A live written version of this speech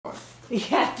You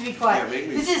have to be quiet. Yeah,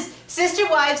 This is Sister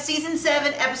Wives Season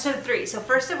 7, Episode 3. So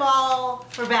first of all,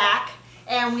 we're back.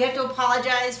 And we have to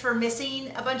apologize for missing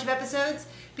a bunch of episodes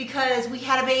because we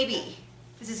had a baby.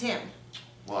 This is him.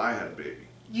 Well, I had a baby.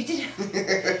 You did.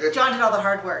 John did all the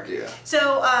hard work. Yeah.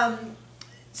 So,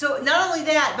 so not only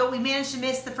that, but we managed to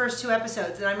miss the first 2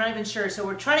 episodes, and I'm not even sure. So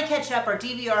we're trying to catch up. Our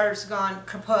DVR's gone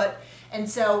kaput, and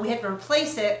so we have to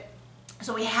replace it.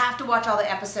 So we have to watch all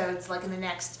the episodes like in the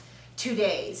next 2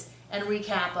 days and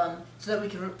recap them so that we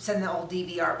can send the old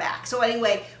DVR back. So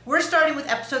anyway, we're starting with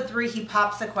episode 3. He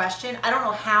pops the question. I don't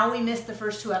know how we missed the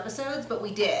first 2 episodes, but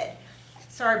we did.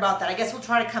 Sorry about that. I guess we'll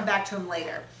try to come back to him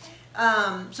later.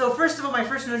 So first of all, my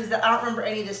first note is that I don't remember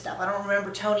any of this stuff. I don't remember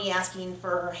Tony asking for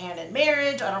her hand in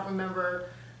marriage. I don't remember,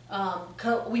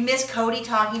 we missed Cody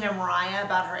talking to Mariah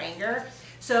about her anger.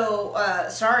 So,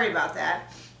 sorry about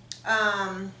that.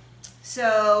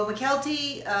 So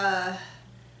McKelty,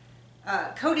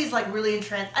 Cody's like really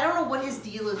entranced. I don't know what his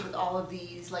deal is with all of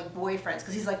these like boyfriends,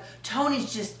 because he's like,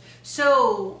 Tony's just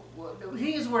so,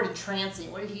 he used the word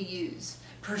entrancing. What did he use?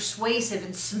 Persuasive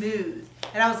and smooth.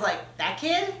 And I was like, that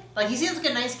kid? Like, he seems like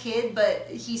a nice kid, but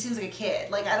he seems like a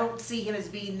kid. Like, I don't see him as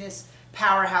being this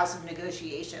powerhouse of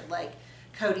negotiation, like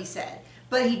Cody said.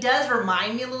 But he does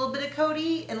remind me a little bit of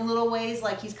Cody in little ways.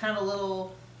 Like, he's kind of a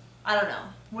little, I don't know.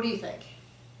 What do you think?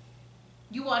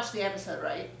 You watched the episode,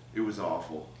 right? It was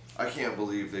awful. I can't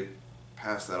believe they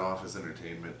passed that off as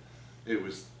entertainment. It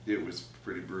was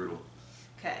pretty brutal.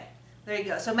 Okay, there you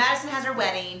go. So Madison has her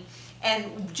wedding,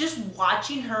 and just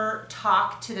watching her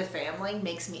talk to the family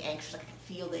makes me anxious. I can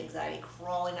feel the anxiety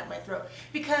crawling up my throat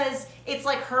because it's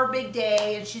like her big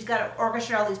day, and she's got to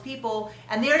orchestrate all these people,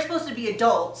 and they're supposed to be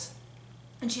adults.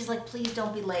 And she's like, please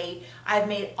don't be late. I've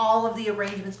made all of the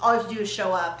arrangements. All you have to do is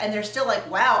show up. And they're still like,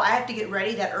 wow, I have to get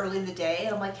ready that early in the day.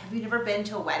 And I'm like, have you never been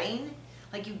to a wedding?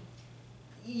 Like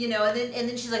you know, and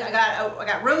then she's like, I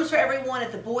got rooms for everyone.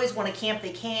 If the boys want to camp,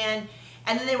 they can.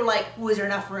 And then they were like, well, is there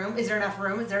enough room? Is there enough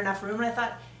room? Is there enough room? And I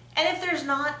thought, and if there's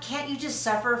not, can't you just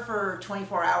suffer for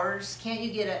 24 hours? Can't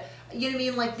you get a, you know what I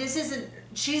mean? Like, this isn't,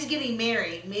 she's getting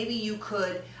married. Maybe you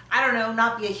could, I don't know,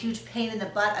 not be a huge pain in the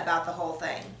butt about the whole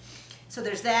thing. So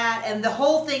there's that. And the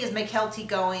whole thing is McKelty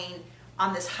going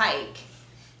on this hike.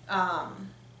 And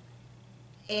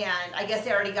I guess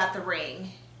they already got the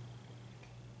ring.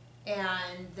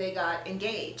 And they got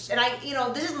engaged. And you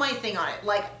know, this is my thing on it.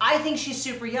 Like, I think she's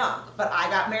super young, but I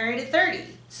got married at 30.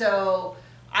 So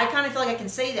I kind of feel like I can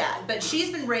say that. But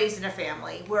she's been raised in a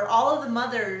family where all of the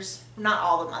mothers, not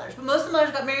all the mothers, but most of the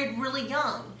mothers got married really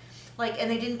young. Like,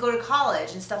 and they didn't go to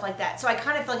college and stuff like that. So I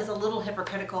kind of feel like it's a little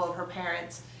hypocritical of her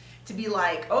parents to be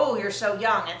like, oh, you're so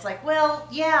young. It's like, well,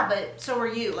 yeah, but so are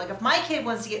you. Like, if my kid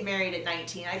wants to get married at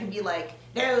 19, I can be like,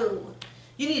 no.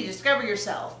 You need to discover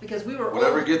yourself, because we were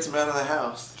whatever old. Gets him out of the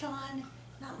house. John,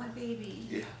 not my baby.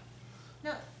 Yeah.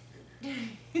 No,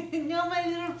 no, my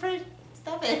little prince.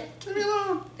 Stop it. Leave me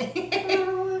alone.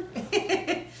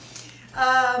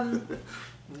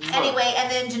 Anyway, and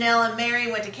then Janelle and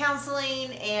Mary went to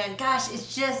counseling, and gosh,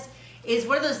 it's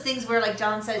one of those things where, like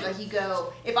John said, like, you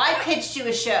go, if I pitched you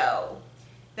a show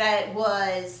that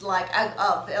was like,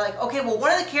 okay, well,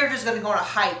 one of the characters is going to go on a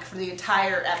hike for the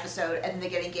entire episode, and then they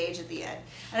get engaged at the end.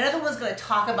 And another one's going to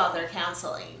talk about their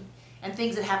counseling and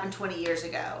things that happened 20 years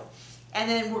ago. And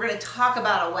then we're going to talk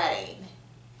about a wedding.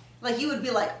 Like, you would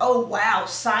be like, oh, wow,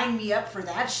 sign me up for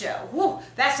that show. Whew,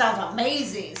 that sounds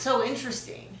amazing. So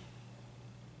interesting.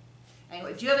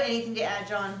 Anyway, do you have anything to add,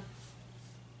 John?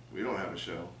 We don't have a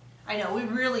show. I know, we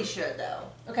really should, though.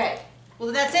 Okay,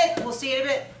 well, that's it. We'll see you in a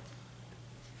bit.